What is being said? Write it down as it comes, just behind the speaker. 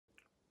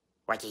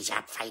What is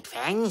up, fight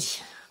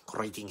fans?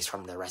 Greetings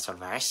from the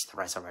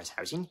Wrestleverse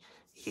housing.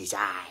 It is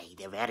I,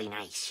 the very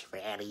nice,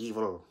 very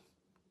evil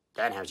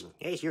Danhausen.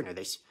 Yes, you know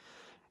this.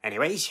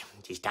 Anyways,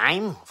 it is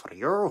time for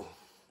you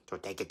to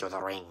take it to the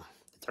ring.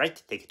 That's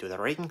right, take it to the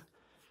ring.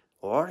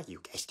 Or,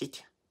 you guessed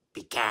it,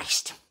 be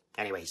cast.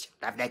 Anyways,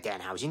 love that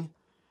Danhausen.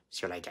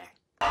 See you later.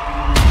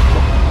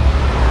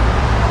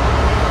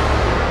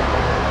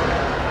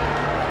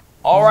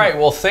 All right,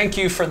 well, thank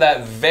you for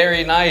that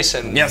very nice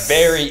and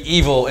very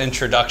evil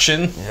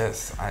introduction.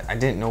 Yes, I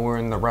didn't know we're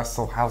in the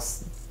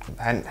Wrestleverse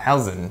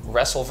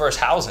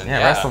housing.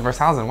 Yeah, Wrestleverse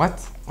housing.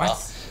 What? Well,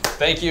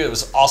 thank you. It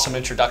was an awesome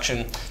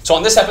introduction. So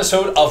on this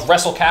episode of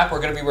WrestleCap,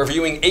 we're going to be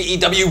reviewing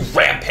AEW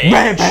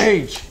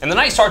Rampage. And the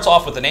night starts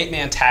off with an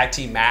 8-man tag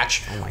team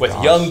match with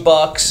Young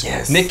Bucks,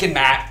 Nick and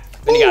Matt.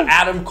 Then you got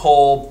Adam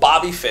Cole,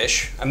 Bobby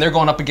Fish, and they're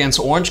going up against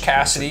Orange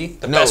Cassidy,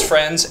 the Best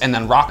Friends, and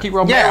then Rocky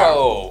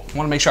Romero. I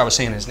want to make sure I was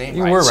saying his name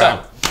right. You were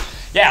right.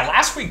 Yeah,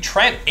 last week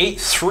Trent ate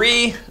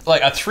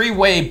like a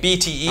 3-way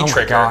BTE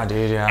trigger. Oh my God,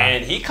 dude, yeah.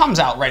 And he comes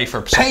out ready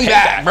for some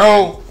payback,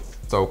 bro.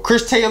 So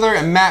Chris Taylor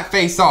and Matt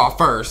face off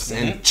first,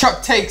 and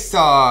Chuck takes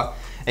a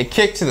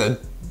kick to the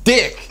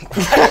dick. Kick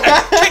to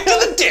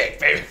the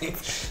dick, baby.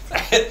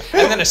 And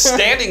then a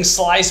standing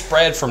sliced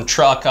bread from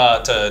Chuck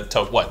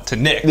to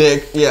Nick.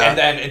 Nick, yeah. And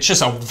then it's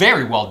just a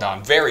very well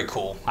done, very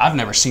cool. I've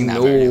never seen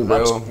that very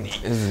bro.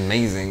 Neat. This is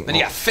amazing. Then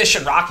you got Fish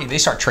and Rocky, they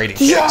start trading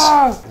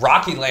kicks.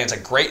 Rocky lands a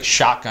great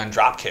shotgun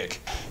drop kick.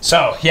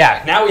 So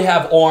yeah, now we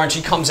have Orange.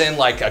 He comes in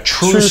like a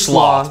true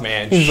sloth,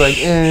 man. He's like,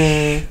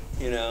 eh.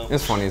 You know.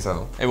 It's funny as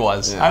hell. It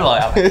was. Yeah. I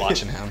like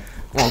watching him.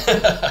 Well,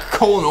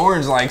 Cole and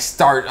Orange like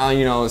start,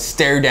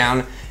 stare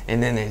down.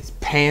 And then it's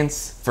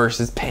pants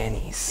versus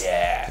panties.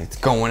 Yeah. It's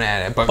going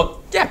at it. But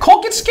yeah,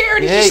 Cole gets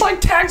scared. He just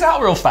like tags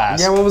out real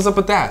fast. Yeah, what was up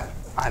with that?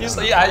 I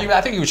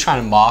think he was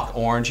trying to mock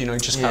Orange. You know,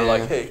 just kind of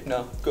like, hey,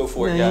 no, go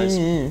for it, guys.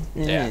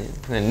 Yeah. And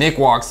then Nick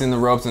walks in the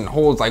ropes and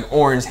holds like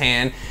Orange's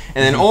hand.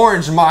 And then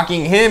Orange,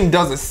 mocking him,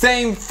 does the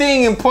same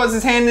thing and puts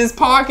his hand in his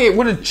pocket.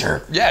 What a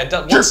jerk. Yeah,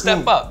 one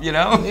step up, you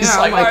know? He's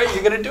like, all right,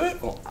 you're going to do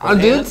it? Well, I'll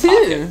do it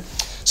too.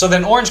 So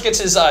then Orange gets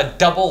his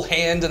double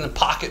hand in the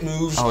pocket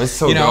move. Oh, it's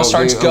so dope,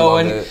 starts dude.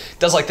 going,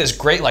 does like this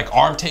great like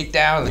arm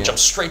takedown, and then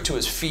jumps straight to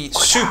his feet.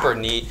 Super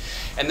neat.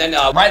 And then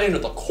right into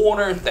the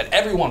corner, that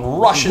everyone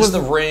rushes the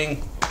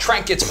ring.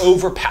 Trent gets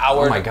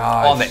overpowered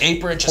on the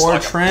apron, just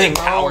like a big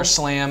power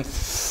slam.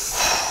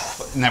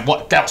 And then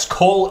that was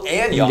Cole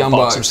and Young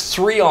Bucks. It was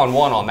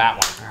 3-on-1 on that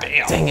one.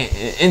 Bam. Dang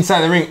it.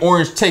 Inside the ring,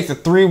 Orange takes a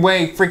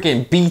 3-way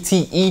freaking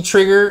BTE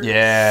trigger.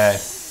 Yeah.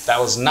 That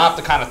was not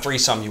the kind of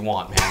threesome you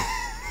want, man.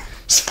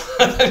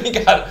 So then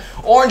you got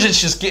Orange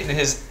is just getting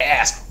his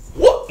ass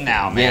whooped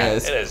now,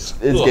 man. Yeah,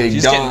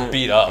 he's getting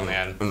beat up,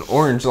 man. And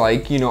Orange,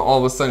 all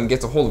of a sudden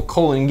gets a hold of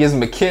Cole and gives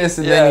him a kiss,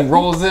 and then he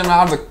rolls him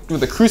out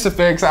with a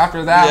crucifix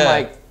after that. Yeah.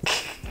 Like,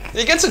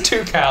 he gets a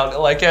 2 count.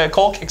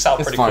 Cole kicks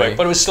out pretty quick,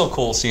 but it was still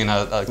cool seeing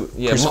a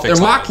crucifix. They're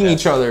mocking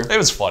each other. It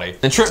was funny.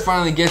 And Trent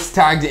finally gets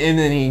tagged in,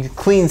 and he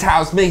cleans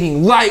house,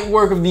 making light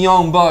work of the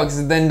Young Bucks,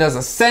 and then does a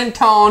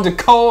senton to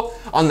Cole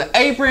on the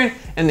apron,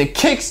 and then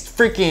kicks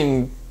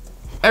freaking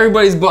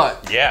everybody's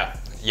butt.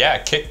 Yeah,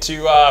 kick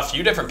to a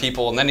few different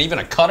people, and then even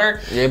a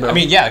cutter. Yeah, bro. I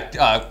mean,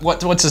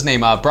 what's his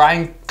name?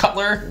 Brian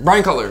Cutler?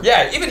 Brian Cutler.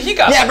 Yeah, even he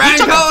got Brian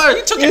Cutler!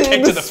 He took a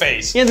kick to the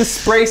face. He had the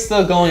spray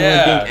still going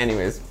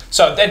anyways.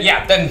 So then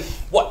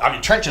what? I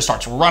mean, Trent just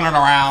starts running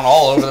around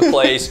all over the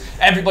place.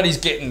 Everybody's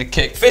getting the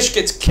kick. Fish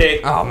gets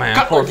kicked. Oh, man.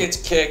 Cutler gets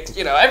kicked.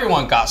 You know,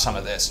 everyone got some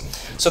of this.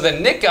 So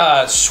then Nick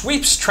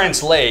sweeps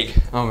Trent's leg.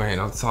 Oh, man,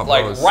 on the top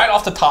post. Right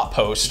off the top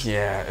post.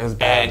 Yeah, it was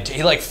bad.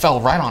 And he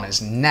fell right on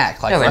his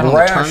neck. Right on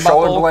the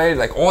shoulder blade.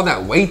 Like all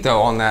that weight,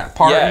 though, on that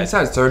part. Yeah. He's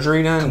had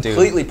surgery done,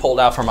 completely pulled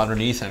out from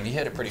underneath him. He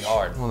hit it pretty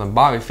hard. Well, then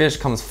Bobby Fish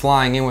comes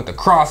flying in with the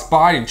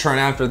cross-body turn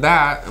after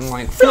that. I'm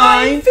like,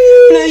 flying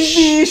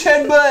fish,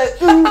 headbutt.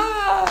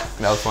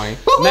 That was funny.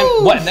 And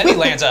then he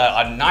lands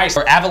a nice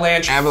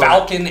avalanche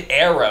Falcon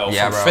arrow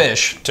from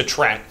Fish to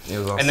Trent.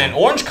 Awesome. And then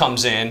Orange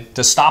comes in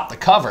to stop the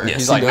cover.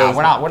 He's like, no,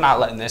 we're not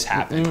letting this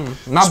happen.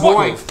 My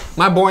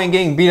boy ain't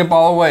getting beat up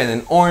all the way. And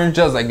then Orange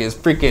does like his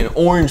freaking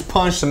orange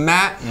punch to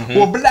Matt.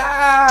 Well,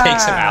 blah.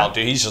 Takes him out,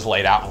 dude. He's just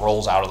laid out and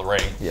rolls out of the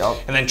ring.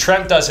 Yep. And then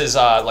Trent does his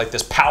like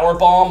this power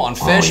bomb on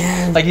Fish.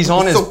 Like he's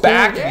on his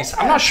back. Cool.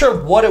 I'm not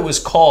sure what it was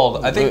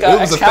called. I think it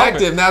was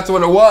effective. That's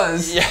what it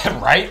was.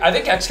 Yeah, right. I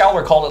think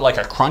Excalibur called it like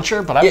a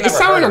cruncher, but I've never heard of that. It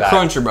sounded like a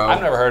cruncher, bro.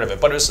 I've never heard of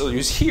it, but he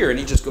was here and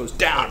he just goes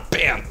down,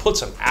 bam,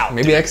 puts him out.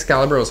 Maybe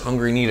Excalibur was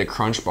hungry, needed a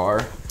crunch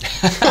bar.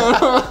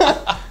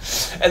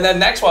 And then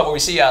next one, we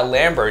see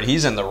Lambert.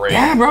 He's in the ring.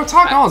 Yeah, bro,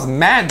 talking all this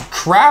mad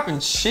crap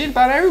and shit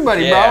about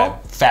everybody, bro.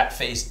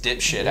 Fat-faced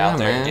dipshit out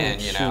there again,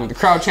 you know. The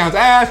crowd chants,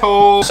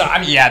 asshole. So, I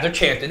mean, yeah, they're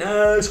chanting,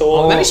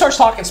 asshole. And then he starts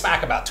talking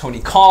smack about Tony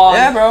Khan.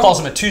 Yeah, bro. Calls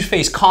him a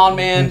two-faced con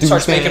man.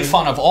 Starts making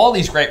fun of all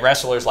these great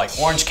wrestlers like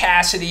Orange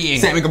Cassidy.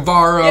 And Sammy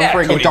Guevara,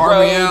 freaking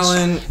Darby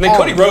Allin. And then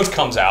Cody Rhodes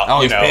comes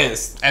out, he's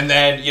pissed. And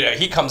then,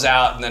 he comes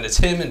out, and then it's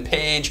him and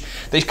Paige.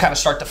 They kind of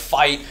start to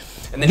fight.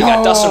 And then you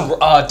got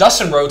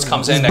Dustin Rhodes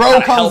comes in to kind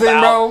of help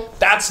out. Bro.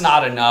 That's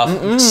not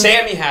enough.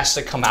 Sammy has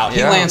to come out.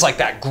 He lands like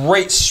that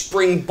great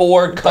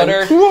springboard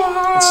cutter.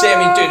 And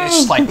Sammy, dude, it's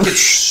just like gets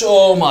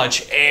so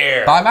much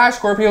air. Bye-bye,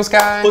 Scorpio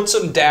Sky. Puts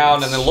him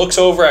down and then looks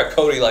over at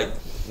Cody like,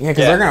 yeah,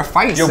 because they're going to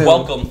fight You're soon.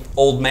 welcome,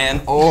 old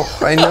man. Oh,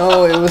 I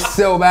know. It was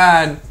so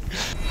bad.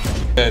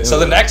 So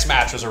the next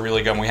match was a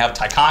really good one. We have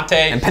Tay Conti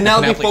and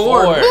Penelope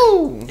Ford.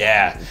 Woo!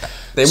 Yeah.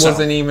 They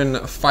wasn't even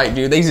a fight,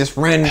 dude. They just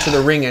ran into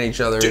the ring at each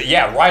other. Dude,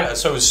 yeah, right.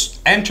 So it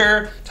was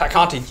enter, Tay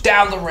Conti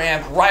down the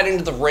ramp, right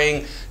into the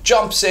ring,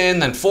 jumps in,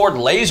 then Ford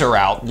lays her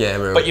out. Yeah,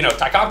 bro. But you know,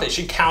 Tay Conti,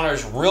 she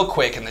counters real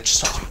quick and then just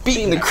starts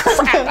beating the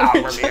crap out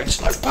of her.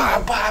 Just like,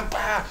 bah, bah,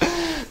 bah.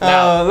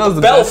 Now, that was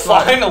the bell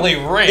finally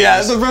rings.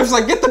 Yeah, the ref's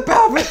like, get the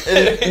bell.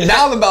 And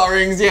now the bell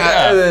rings,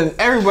 yeah. And then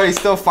everybody's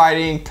still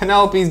fighting.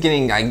 Penelope's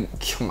getting, like,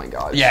 oh my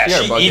god. Yeah,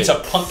 she eats a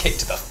punt kick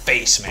to the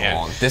face, man.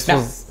 Oh, this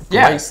was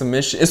great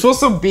submission. It's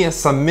supposed to be a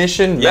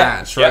submission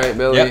match, right,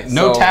 Billy? Yep.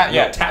 No tap.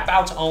 Yeah, tap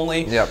outs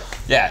only. Yep.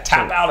 Yeah,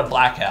 tap out of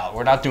blackout.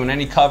 We're not doing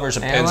any covers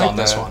or pins on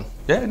this one.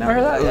 Yeah, never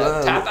heard that.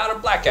 Yeah, tap out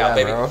of blackout,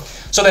 baby. Bro.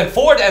 So then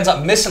Ford ends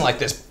up missing like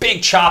this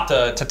big chop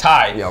to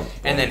Ty,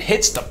 and then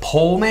hits the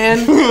pole,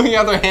 man. The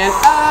other hand,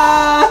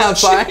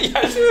 outside.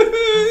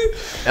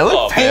 It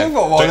looked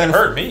painful. Well, it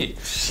hurt me.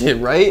 Shit,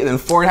 right? And then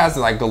Ford has to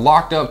like go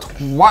locked up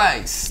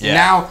twice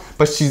now,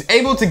 but she's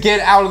able to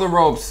get out of the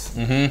ropes.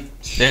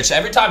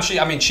 Every time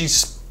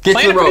she's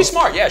playing it pretty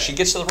smart. Yeah, she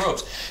gets to the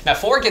ropes. Now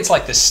Ford gets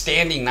like this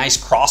standing nice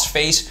cross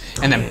face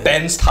and then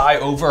bends Ty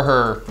over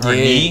her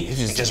knee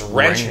and just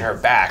wrenching her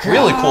back.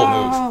 Really cool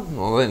move.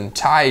 Well, then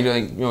Ty,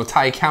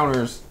 Ty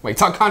counters. Wait,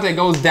 Tay Conti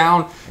goes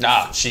down.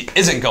 Nah, she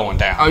isn't going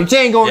down. Oh, she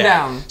ain't going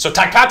down. So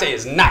Tay Conti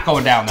is not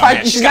going down though,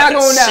 man. She's got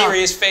that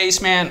serious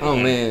face, man. Oh,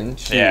 man.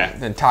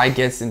 Then Yeah. Ty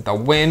gets in the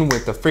win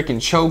with the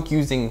freaking choke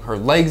using her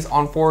legs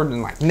on Ford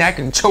and like neck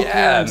and choke.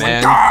 Yeah,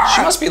 man. Like,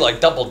 she must be like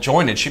double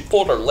jointed. She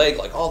pulled her leg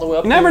like all the way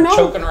up. Never know.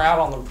 Choking her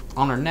out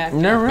on her neck.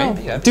 Never know.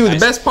 Maybe. Dude, the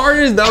best part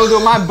is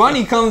though, my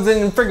bunny comes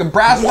in and freaking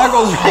brass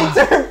knuckles right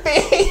to her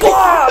face.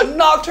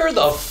 Knocked her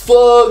the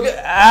fuck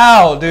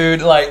out,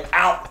 dude. Like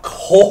out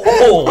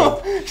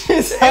cold.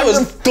 It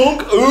was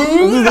dunk.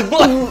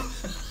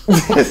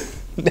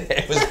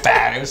 It was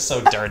bad. It was so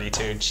dirty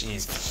too.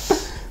 Jeez.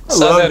 I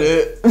loved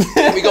it.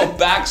 We go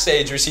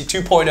backstage. We see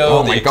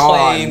 2.0, the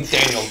Acclaim,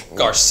 Daniel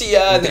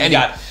Garcia, and then you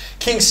got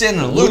Kingston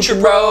and Lucha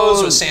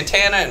Bros with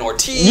Santana and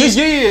Ortiz.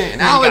 Yeah,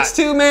 and Alex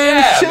too,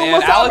 man. Yeah,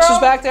 man. Alex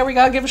was back there. We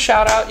gotta give a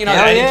shout out. You know,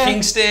 Eddie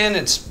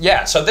Kingston.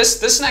 So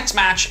this next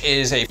match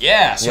is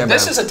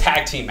this is a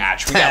tag team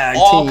match. We got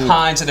all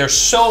kinds, and there's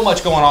so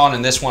much going on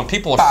in this one.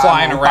 People are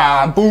flying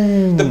around.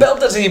 Boom. The belt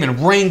doesn't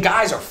even ring.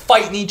 Guys are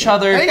fighting each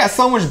other. They got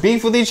so much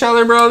beef with each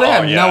other, bro. They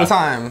have no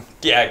time.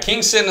 Yeah,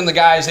 Kingston and the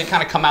guys, they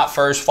kind of come out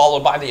first,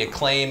 folled by the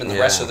Acclaim and the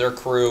rest of their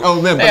crew.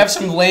 Oh, man, they have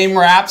some lame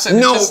raps, and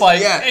it's just like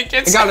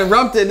it got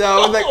erupted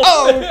though. It's like,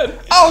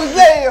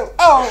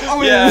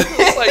 damn. Yeah,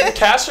 it's like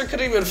Caster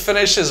couldn't even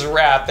finish his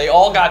rap. They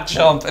all got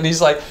jumped, and he's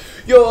like,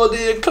 "You're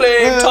the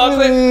Acclaim,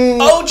 talking.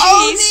 Oh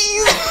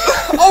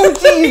jeez, oh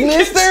jeez,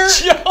 mister."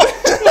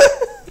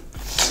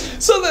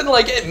 So then,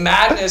 like,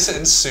 madness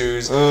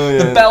ensues.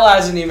 The bell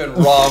hasn't even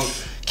rung.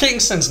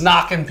 Kingston's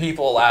knocking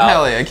people out.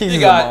 Hell yeah, Kingston's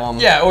you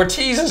got,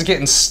 Ortiz is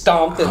getting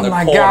stomped in the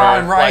corner. Oh my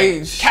god, right.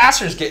 Like,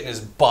 Caster's getting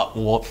his butt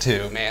whooped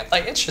too, man.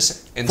 Like, it's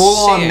just insane.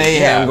 Full on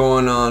mayhem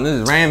going on.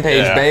 This is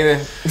Rampage,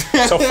 baby.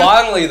 So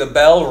finally the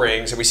bell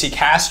rings and we see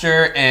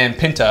Caster and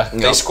Penta.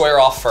 They square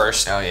off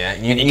first. Oh yeah.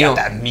 And you got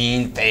that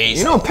mean face.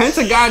 You know what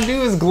Penta gotta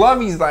do his glove,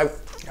 he's like,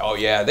 oh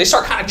yeah, they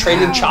start kind of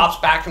trading chops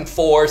back and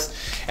forth,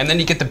 and then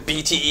you get the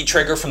BTE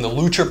trigger from the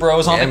Lucha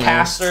Bros on the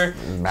Caster.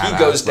 He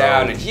goes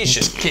down and he's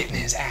just getting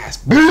his ass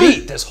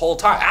beat this whole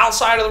time.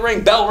 Outside of the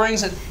ring, bell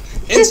rings, and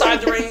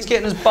inside the ring, he's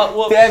getting his butt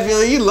whooped. Yeah,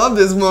 Billy, you love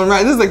this one,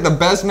 right? This is like the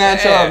best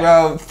matchup,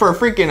 bro, for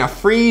freaking a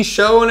free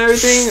show and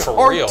everything. For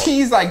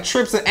Ortiz like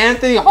trips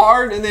Anthony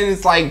hard, and then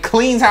it's like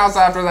cleans house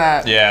after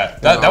that. Yeah,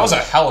 that was a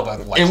hell of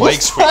a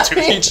leg sweep too.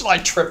 He just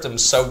like tripped him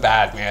so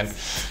bad, man.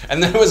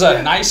 And then it was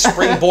a nice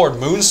springboard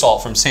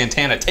moonsault from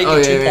Santana, taking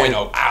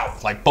 2.0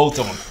 out, like both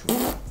of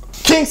them.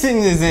 Kingston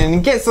is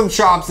in, gets some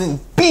chops, and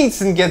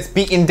beats and gets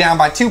beaten down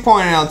by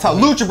 2.0 until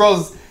Lucha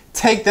Bros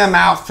take them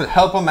out to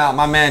help him out.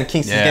 My man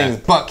Kingston's getting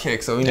his butt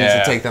kicked, so he needs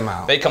to take them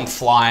out. They come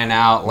flying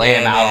out, lay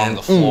him out on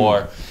the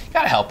floor. You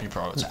gotta help your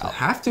bros out.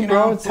 Have to,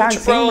 bro.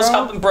 Lucha Bros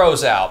helping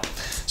bros out.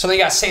 So they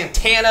got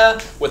Santana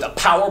with a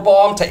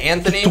powerbomb to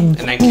Anthony, and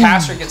then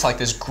Caster gets like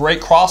this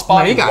great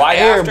crossbody he got right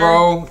air, after.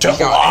 bro.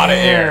 Just a lot of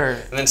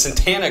air. And then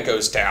Santana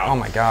goes down. Oh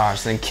my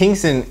gosh. Then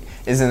Kingston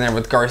is in there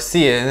with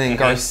Garcia, and then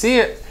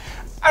Garcia,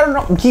 I don't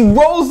know, he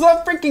rolls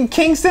up freaking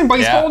Kingston, but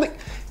he's holding.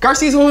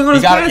 Garcia's holding on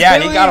his pants. Yeah,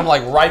 he got him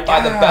like right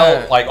by the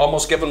belt, like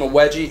almost giving him a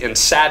wedgie, and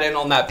sat in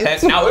on that pin.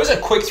 Now it was a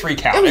quick 3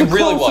 count. It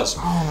really was.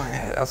 Oh my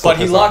god. But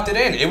he locked it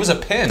in. It was a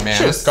pin, man.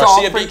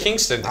 Garcia beat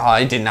Kingston. Oh,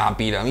 he did not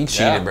beat him. He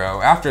cheated,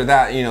 bro. After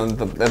that, you know,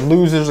 the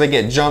losers, they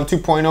get jumped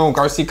 2.0.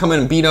 Garcia come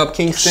in and beat up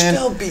Kingston.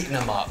 Still beating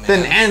him up, man.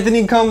 Then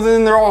Anthony comes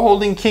in. They're all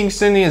holding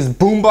Kingston. He has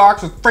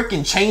boombox with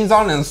freaking chains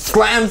on and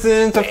slams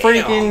it into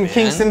freaking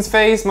Kingston's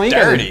face. Man, you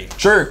guys are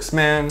jerks,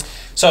 man.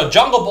 So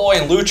Jungle Boy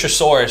and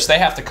Luchasaurus, they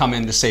have to come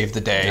in to save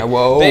the day.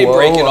 Yeah, they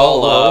break it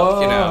all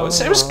up, you know.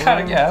 It was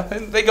kind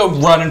of, they go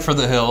running for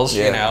the hills,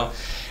 you know.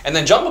 And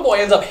then Jungle Boy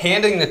ends up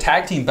handing the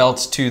tag team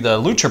belts to the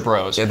Lucha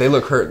Bros. Yeah, they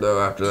look hurt though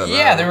after that.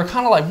 Yeah, they were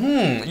kind of like,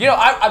 You know,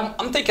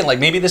 I'm thinking like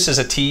maybe this is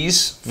a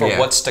tease for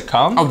what's to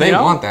come. Oh, they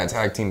want that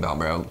tag team belt,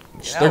 bro.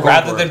 Yeah,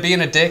 rather than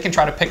being a dick and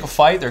try to pick a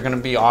fight, they're going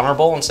to be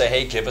honorable and say,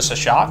 hey, give us a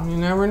shot. You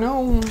never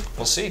know.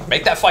 We'll see.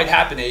 Make that fight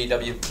happen,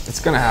 AEW.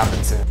 It's going to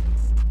happen soon.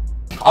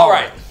 All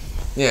right.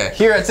 Yeah,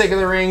 here at Take of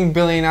the Ring,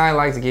 Billy and I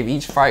like to give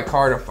each fight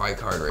card a fight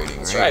card rating.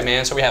 That's right,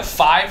 man. So we have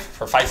 5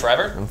 for Fight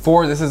Forever. And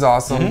 4, this is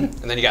awesome. And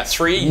then you got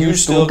 3, you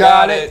still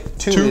got it.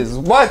 2 is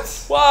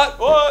what?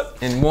 What?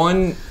 And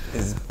 1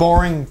 is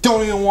boring.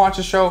 Don't even watch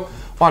the show.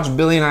 Watch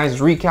Billy and I's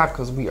recap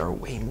because we are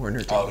way more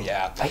entertaining. Oh,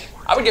 yeah.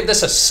 I would give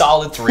this a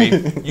solid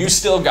 3. You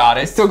still got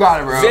it. Still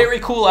got it, bro. Very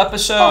cool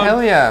episode. Oh,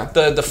 hell yeah.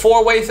 The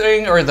 4-way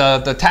thing, or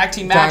the tag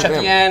team match at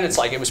the end, it's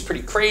like, it was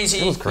pretty crazy.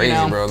 It was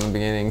crazy, bro, in the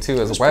beginning, too,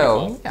 as Cool.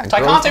 well. Yeah,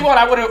 Tay Conti won.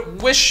 I would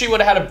have wished she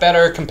would have had a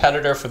better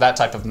competitor for that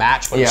type of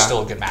match, but it was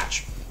still a good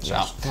match. So.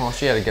 Well,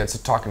 she had to get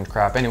to talking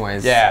crap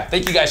anyways. Yeah,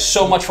 thank you guys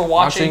so much for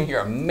watching.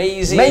 You're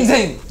amazing.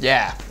 Amazing!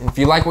 Yeah. If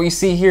you like what you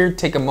see here,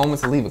 take a moment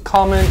to leave a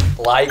comment.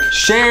 Like.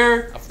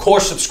 Share. Of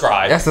course,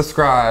 subscribe. Yeah,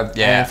 subscribe.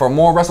 Yeah. And for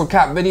more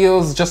WrestleCap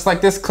videos just like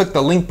this, click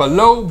the link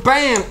below.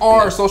 Bam!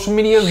 Our social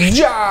medias.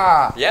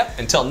 Ja! Yep.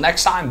 Until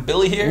next time,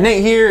 Billy here.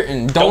 Nate here,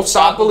 and don't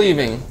stop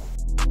believing.